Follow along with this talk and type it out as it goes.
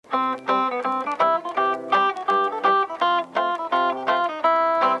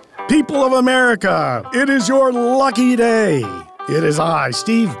people of America, it is your lucky day. It is I,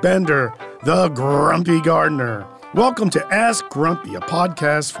 Steve Bender, the Grumpy Gardener. Welcome to Ask Grumpy, a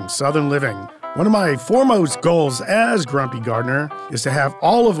podcast from Southern Living. One of my foremost goals as Grumpy Gardener is to have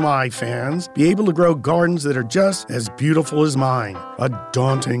all of my fans be able to grow gardens that are just as beautiful as mine. A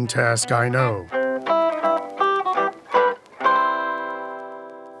daunting task, I know.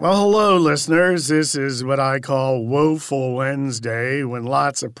 Well, hello, listeners. This is what I call Woeful Wednesday, when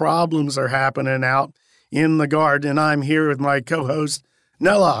lots of problems are happening out in the garden. I'm here with my co-host,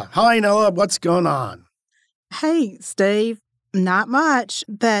 Nella. Hi, Nella. What's going on? Hey, Steve. Not much,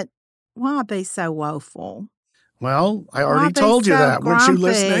 but why be so woeful? Well, I already told you that. Weren't you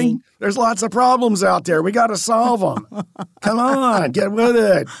listening? There's lots of problems out there. We got to solve them. Come on, get with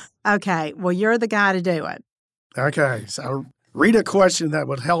it. Okay, well, you're the guy to do it. Okay, so read a question that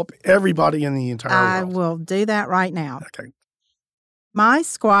would help everybody in the entire world. I will do that right now. Okay. My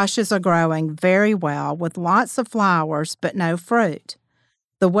squashes are growing very well with lots of flowers but no fruit.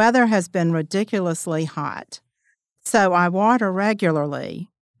 The weather has been ridiculously hot, so I water regularly.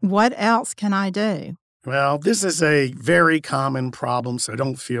 What else can I do? Well, this is a very common problem, so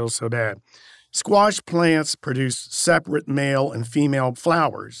don't feel so bad. Squash plants produce separate male and female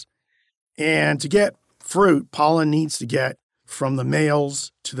flowers. And to get fruit, pollen needs to get from the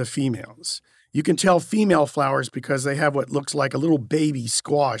males to the females. You can tell female flowers because they have what looks like a little baby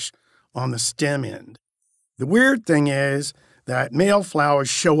squash on the stem end. The weird thing is that male flowers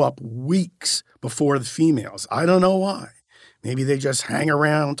show up weeks before the females. I don't know why. Maybe they just hang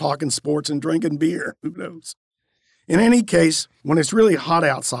around talking sports and drinking beer. Who knows? In any case, when it's really hot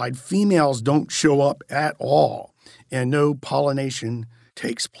outside, females don't show up at all, and no pollination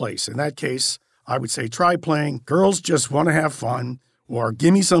takes place. In that case, I would say try playing Girls Just Want to Have Fun or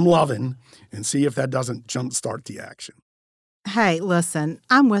Gimme Some Lovin' and see if that doesn't jumpstart the action. Hey, listen,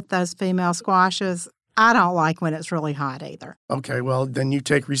 I'm with those female squashes. I don't like when it's really hot either. Okay, well, then you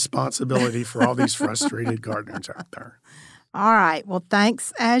take responsibility for all these frustrated gardeners out there. All right. Well,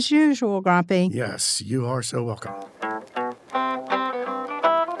 thanks as usual, Grumpy. Yes, you are so welcome.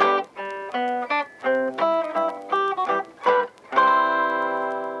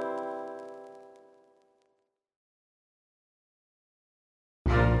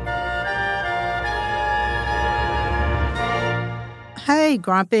 Hey,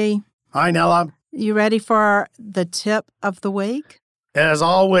 Grumpy. Hi, Nella. You ready for the tip of the week? As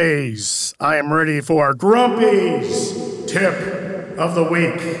always, I am ready for Grumpy's Tip of the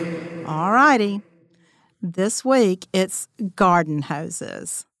Week. All righty. This week, it's garden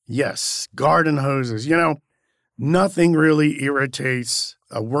hoses. Yes, garden hoses. You know, nothing really irritates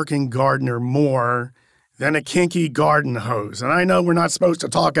a working gardener more than a kinky garden hose. And I know we're not supposed to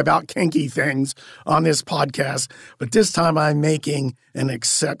talk about kinky things on this podcast, but this time I'm making an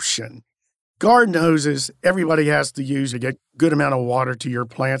exception. Garden hoses, everybody has to use to get good amount of water to your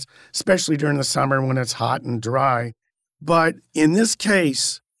plants, especially during the summer when it's hot and dry. But in this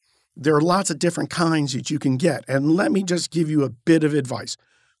case, there are lots of different kinds that you can get. And let me just give you a bit of advice.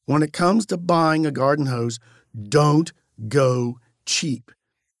 When it comes to buying a garden hose, don't go cheap.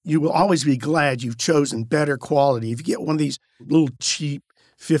 You will always be glad you've chosen better quality. If you get one of these little cheap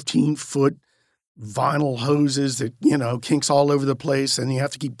 15-foot vinyl hoses that, kinks all over the place and you have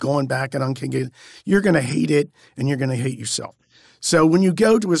to keep going back and unkinking it, you're going to hate it and you're going to hate yourself. So when you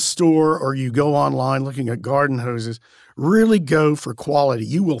go to a store or you go online looking at garden hoses, really go for quality.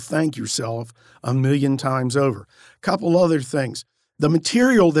 You will thank yourself a million times over. A couple other things. The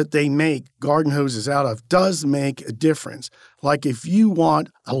material that they make garden hoses out of does make a difference. Like if you want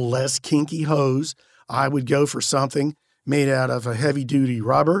a less kinky hose, I would go for something made out of a heavy-duty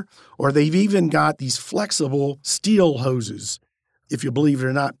rubber, or they've even got these flexible steel hoses, if you believe it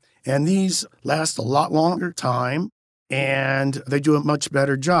or not. And these last a lot longer time, and they do a much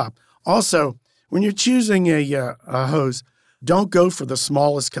better job. Also, when you're choosing a hose, don't go for the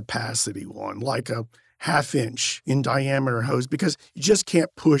smallest capacity one, like a half-inch in diameter hose, because you just can't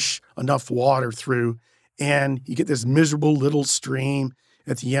push enough water through, and you get this miserable little stream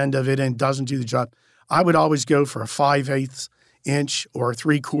at the end of it, and it doesn't do the job. I would always go for a 5/8 inch or a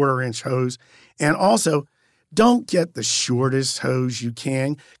 3/4 inch hose. And also, don't get the shortest hose you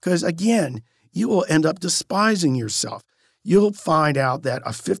can, because again, you will end up despising yourself. You'll find out that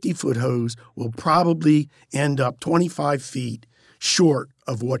a 50-foot hose will probably end up 25 feet short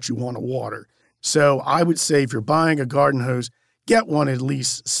of what you want to water. So I would say if you're buying a garden hose, get one at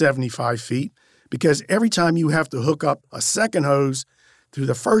least 75 feet, because every time you have to hook up a second hose through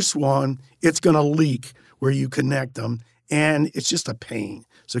the first one, it's going to leak where you connect them, and it's just a pain.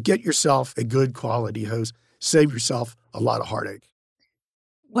 So get yourself a good quality hose. Save yourself a lot of heartache.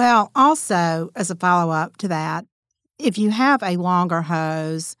 Well, also, as a follow-up to that, if you have a longer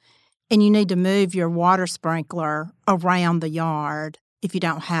hose and you need to move your water sprinkler around the yard, if you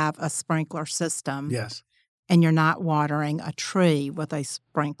don't have a sprinkler system Yes. and you're not watering a tree with a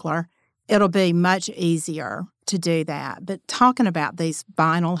sprinkler, it'll be much easier to do that. But talking about these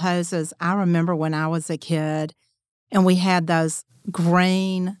vinyl hoses, I remember when I was a kid and we had those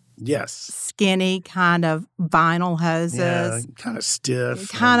green, Yes. skinny kind of vinyl hoses. Yeah, kind of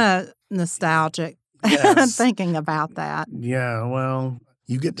stiff. Kind of nostalgic Yes. thinking about that. Yeah, well,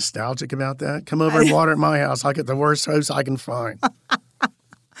 you get nostalgic about that? Come over and water at my house. I get the worst hose I can find.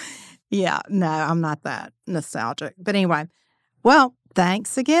 Yeah, no, I'm not that nostalgic. But anyway, well,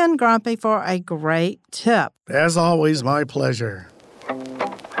 thanks again, Grumpy, for a great tip. As always, my pleasure.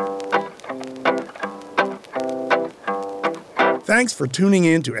 Thanks for tuning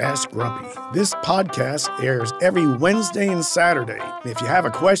in to Ask Grumpy. This podcast airs every Wednesday and Saturday. If you have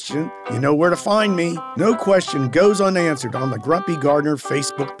a question, you know where to find me. No question goes unanswered on the Grumpy Gardener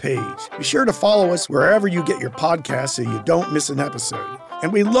Facebook page. Be sure to follow us wherever you get your podcasts so you don't miss an episode.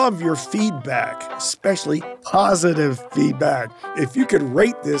 And we love your feedback, especially positive feedback. If you could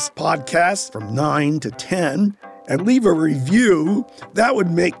rate this podcast from 9 to 10 and leave a review, that would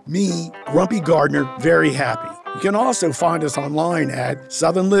make me, Grumpy Gardener, very happy. You can also find us online at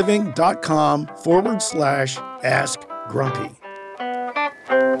southernliving.com/askgrumpy.